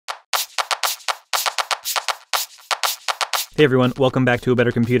Hey everyone, welcome back to A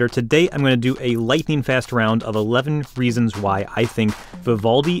Better Computer. Today I'm going to do a lightning fast round of 11 reasons why I think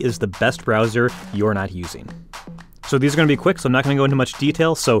Vivaldi is the best browser you're not using. So these are going to be quick, so I'm not going to go into much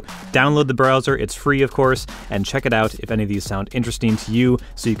detail, so download the browser, it's free of course, and check it out if any of these sound interesting to you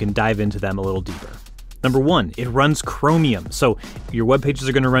so you can dive into them a little deeper. Number one, it runs Chromium, so your web pages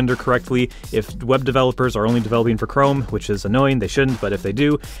are going to render correctly. If web developers are only developing for Chrome, which is annoying, they shouldn't, but if they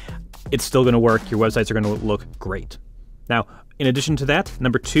do, it's still going to work. Your websites are going to look great. Now, in addition to that,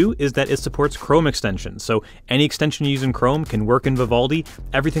 number two is that it supports Chrome extensions. So any extension you use in Chrome can work in Vivaldi.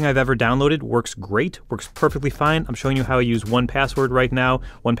 Everything I've ever downloaded works great, works perfectly fine. I'm showing you how I use 1Password right now,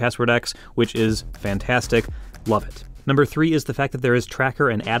 1Password X, which is fantastic. Love it. Number three is the fact that there is tracker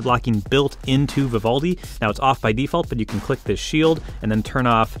and ad blocking built into Vivaldi. Now it's off by default, but you can click this shield and then turn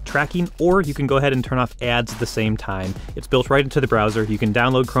off tracking, or you can go ahead and turn off ads at the same time. It's built right into the browser. You can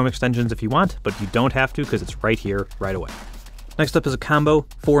download Chrome extensions if you want, but you don't have to because it's right here, right away. Next up is a combo,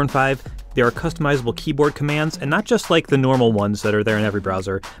 4 and 5. There are customizable keyboard commands, and not just like the normal ones that are there in every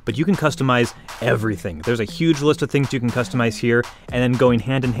browser, but you can customize everything. There's a huge list of things you can customize here, and then going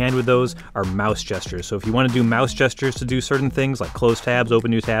hand in hand with those are mouse gestures. So if you want to do mouse gestures to do certain things like close tabs,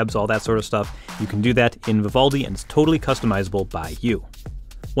 open new tabs, all that sort of stuff, you can do that in Vivaldi, and it's totally customizable by you.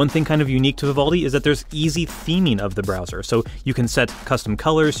 One thing kind of unique to Vivaldi is that there's easy theming of the browser. So you can set custom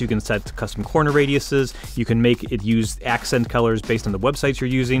colors, you can set custom corner radiuses, you can make it use accent colors based on the websites you're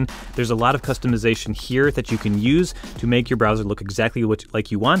using. There's a lot of customization here that you can use to make your browser look exactly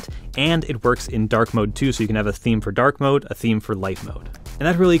like you want, and it works in dark mode too, so you can have a theme for dark mode, a theme for light mode. And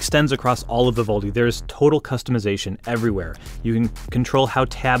that really extends across all of Vivaldi. There's total customization everywhere. You can control how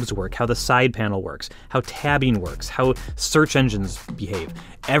tabs work, how the side panel works, how tabbing works, how search engines behave.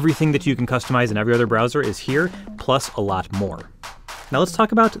 Everything that you can customize in every other browser is here, plus a lot more. Now let's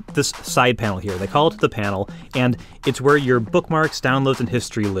talk about this side panel here. They call it the panel, and it's where your bookmarks, downloads, and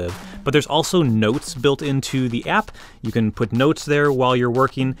history live. But there's also notes built into the app. You can put notes there while you're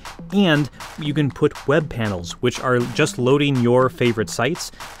working, and you can put web panels, which are just loading your favorite sites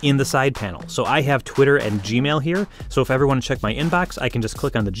in the side panel. So I have Twitter and Gmail here, so if I ever want to check my inbox, I can just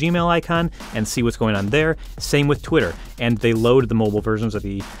click on the Gmail icon and see what's going on there. Same with Twitter, and they load the mobile versions of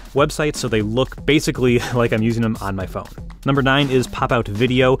the website, so they look basically like I'm using them on my phone. Number 9 is pop-out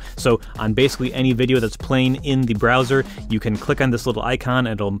video. So on basically any video that's playing in the browser, you can click on this little icon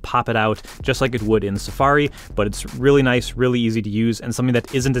and it'll pop it out just like it would in Safari, but it's really nice, really easy to use, and something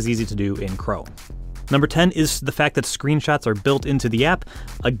that isn't as easy to do in Chrome. Number 10 is the fact that screenshots are built into the app.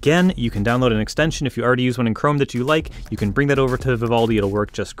 Again, you can download an extension if you already use one in Chrome that you like. You can bring that over to Vivaldi, it'll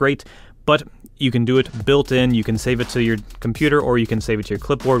work just great, but you can do it built in. You can save it to your computer or you can save it to your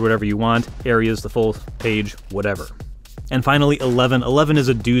clipboard, whatever you want, areas, the full page, whatever. And finally, 11. 11 is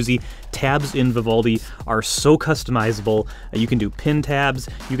a doozy. Tabs in Vivaldi are so customizable. You can do pin tabs.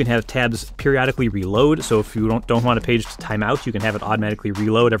 You can have tabs periodically reload. So if you don't want a page to time out, you can have it automatically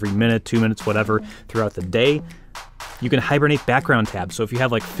reload every minute, 2 minutes, whatever, throughout the day. You can hibernate background tabs. So if you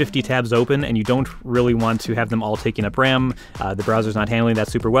have like 50 tabs open and you don't really want to have them all taking up RAM, the browser's not handling that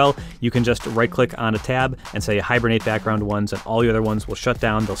super well, you can just right-click on a tab and say hibernate background ones, and all the other ones will shut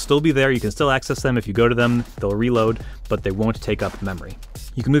down. They'll still be there. You can still access them. If you go to them, they'll reload, but they won't take up memory.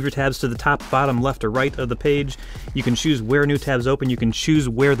 You can move your tabs to the top, bottom, left, or right of the page. You can choose where new tabs open. You can choose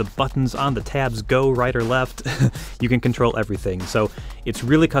where the buttons on the tabs go, right or left. You can control everything. So it's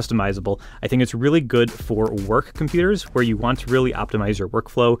really customizable. I think it's really good for work computers where you want to really optimize your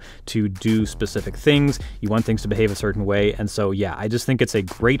workflow to do specific things. You want things to behave a certain way. And so, yeah, I just think it's a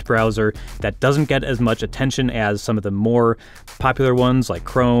great browser that doesn't get as much attention as some of the more popular ones like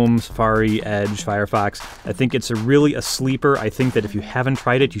Chrome, Safari, Edge, Firefox. I think it's really a sleeper. I think that if you haven't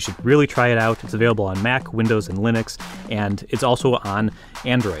tried it, you should really try it out. It's available on Mac, Windows, and Linux, and it's also on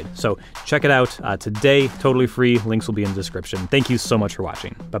Android. So check it out today, totally free. Links will be in the description. Thank you so much for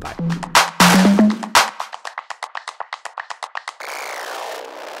watching. Bye-bye.